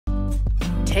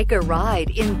Take a ride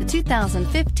in the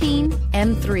 2015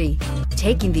 M3.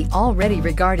 Taking the already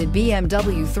regarded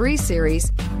BMW 3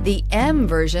 Series, the M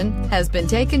version has been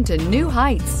taken to new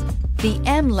heights. The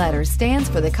M letter stands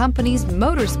for the company's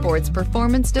motorsports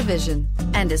performance division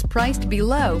and is priced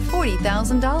below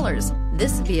 $40,000.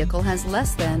 This vehicle has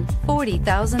less than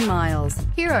 40,000 miles.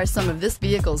 Here are some of this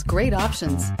vehicle's great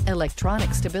options: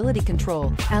 electronic stability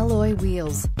control, alloy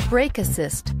wheels, brake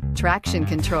assist, traction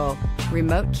control,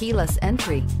 remote keyless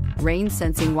entry, rain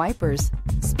sensing wipers,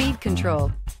 speed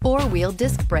control, four-wheel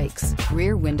disc brakes,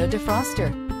 rear window defroster,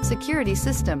 security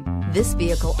system. This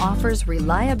vehicle offers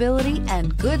reliability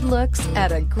and good looks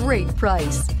at a great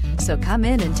price. So come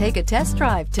in and take a test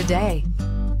drive today.